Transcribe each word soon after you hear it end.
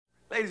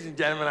Ladies and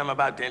gentlemen, I'm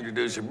about to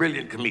introduce a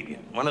brilliant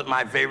comedian, one of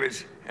my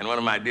favorites and one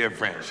of my dear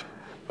friends.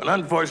 But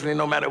unfortunately,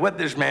 no matter what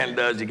this man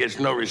does, he gets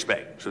no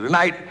respect. So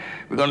tonight,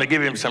 we're going to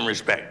give him some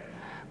respect.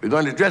 We're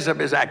going to dress up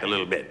his act a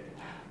little bit.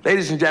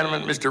 Ladies and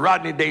gentlemen, Mr.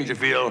 Rodney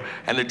Dangerfield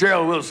and the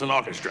Gerald Wilson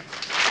Orchestra.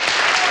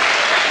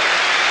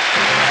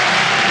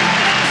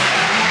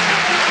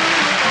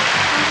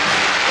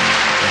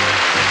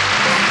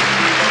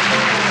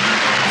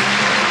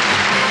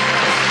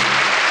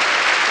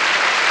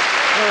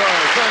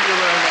 Thank you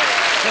very much.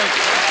 Thank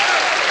you.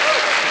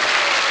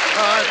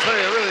 I tell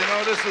you, really,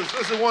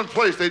 this is one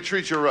place they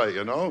treat you right,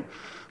 you know?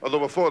 Although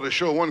before the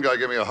show, one guy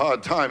gave me a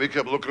hard time. He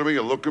kept looking at me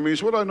and looking at me. He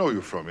said, "Where'd I know you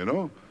from, you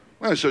know?"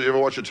 I said, "You ever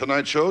watch The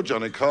Tonight Show,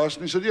 Johnny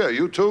Carson?" He said, "Yeah,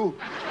 you too."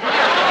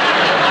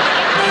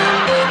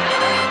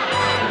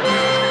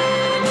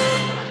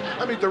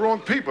 I meet the wrong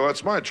people,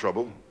 that's my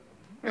trouble.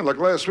 Yeah, like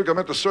last week, I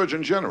met the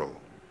Surgeon General.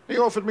 He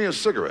offered me a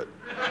cigarette.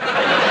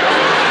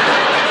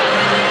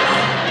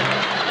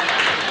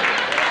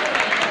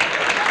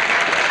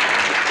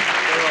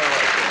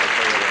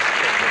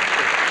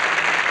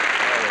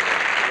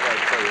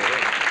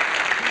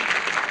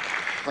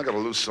 I gotta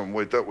lose some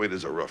weight. That weight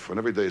is a rough one.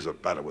 Every day is a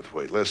battle with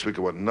weight. Last week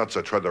I went nuts.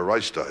 I tried the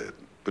rice diet.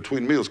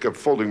 Between meals, kept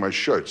folding my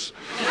shirts.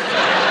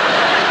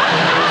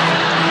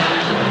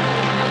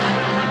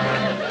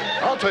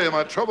 I'll tell you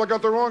my trouble. I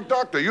got the wrong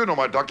doctor. You know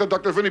my doctor,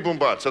 Dr. Vinny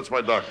Boombats. That's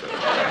my doctor.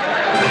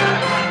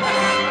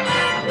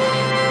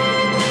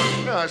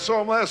 Yeah, I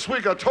saw him last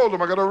week. I told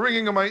him I got a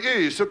ringing in my ear.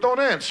 He said, "Don't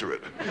answer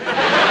it."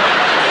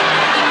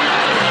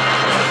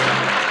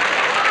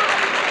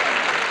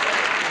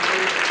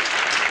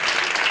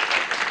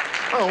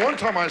 Oh, one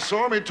time I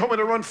saw him, he told me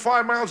to run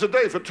 5 miles a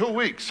day for 2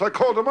 weeks. I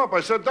called him up.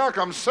 I said, "Doc,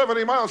 I'm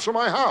 70 miles from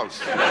my house."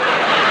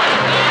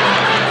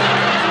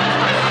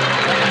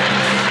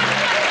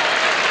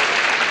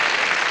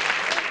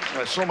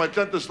 I saw my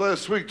dentist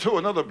last week, too,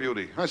 another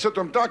beauty. I said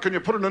to him, "Doc, can you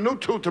put in a new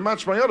tooth to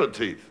match my other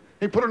teeth?"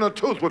 He put in a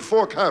tooth with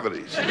 4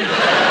 cavities. I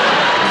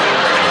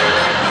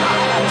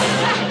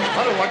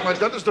didn't like my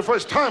dentist the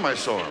first time I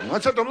saw him. I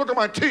said to him, "Look at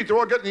my teeth, they're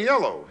all getting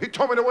yellow." He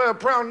told me to wear a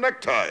brown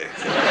necktie.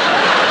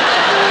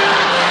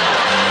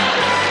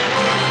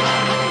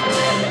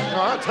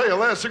 I'll tell you,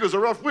 last week was a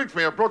rough week for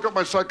me. I broke up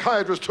my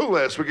psychiatrist, too,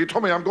 last week. He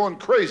told me I'm going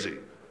crazy.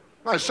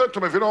 I said to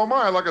him, "If you don't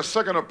mind, I'd like a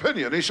second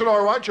opinion." He said,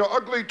 "All right, you're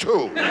ugly,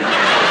 too."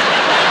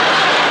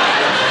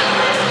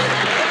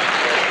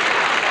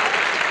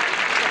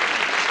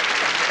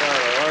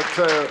 I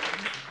tell you,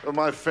 in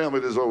my family,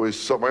 there's always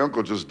something. My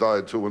uncle just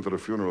died, too, went to the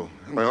funeral.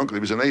 My uncle, he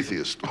was an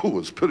atheist. Oh, it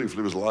was pitiful.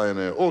 He was lying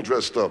there, all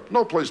dressed up,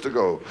 no place to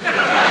go.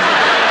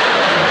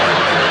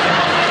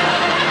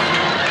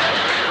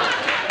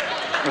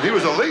 And he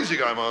was a lazy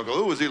guy, my uncle.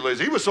 Who was he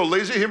lazy? He was so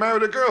lazy, he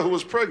married a girl who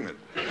was pregnant.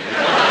 I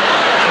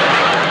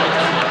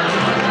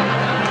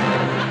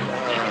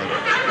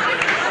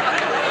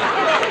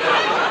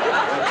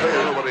tell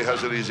you, nobody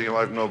has it easy in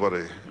life,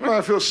 nobody. Well,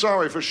 I feel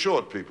sorry for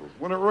short people.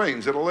 When it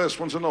rains, they're the last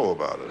ones to know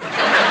about it.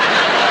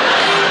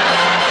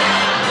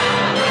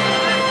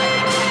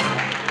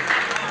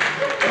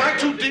 Am I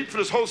too deep for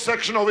this whole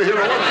section over here?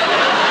 I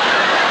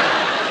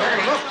got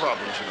enough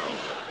problems, you know.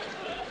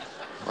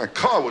 My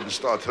car wouldn't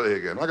start today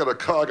again. I got a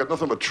car, I got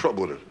nothing but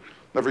trouble with it.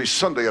 Every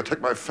Sunday, I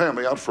take my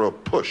family out for a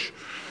push.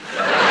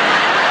 I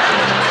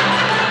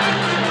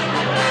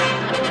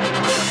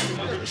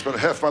spent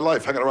half my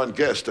life hanging around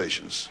gas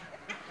stations.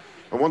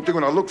 And one thing,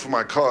 when I look for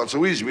my car, it's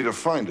so easy for me to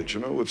find it, you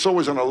know? It's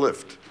always on a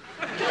lift.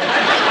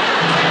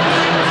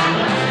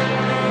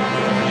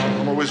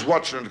 I'm always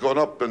watching it going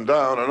up and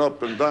down and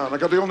up and down. I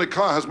got the only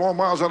car that has more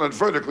miles on it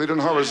vertically than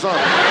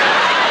horizontally.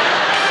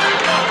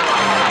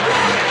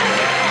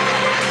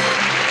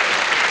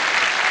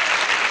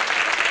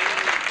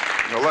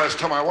 The last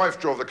time my wife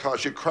drove the car,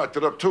 she cracked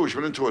it up, too. She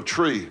went into a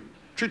tree.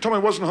 She told me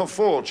it wasn't her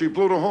fault. She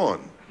blew the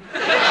horn.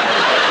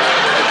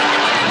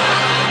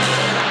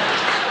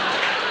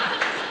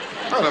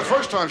 Now, the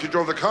first time she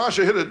drove the car,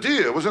 she hit a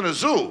deer. It was in a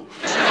zoo.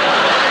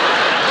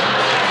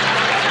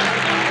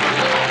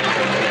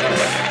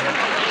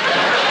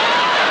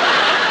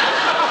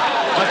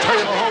 I tell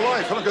you, my whole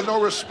life, I don't get no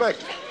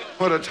respect.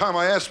 By the time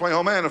I asked my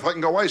old man if I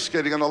can go ice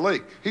skating on the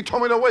lake, he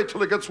told me to wait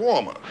till it gets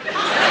warmer.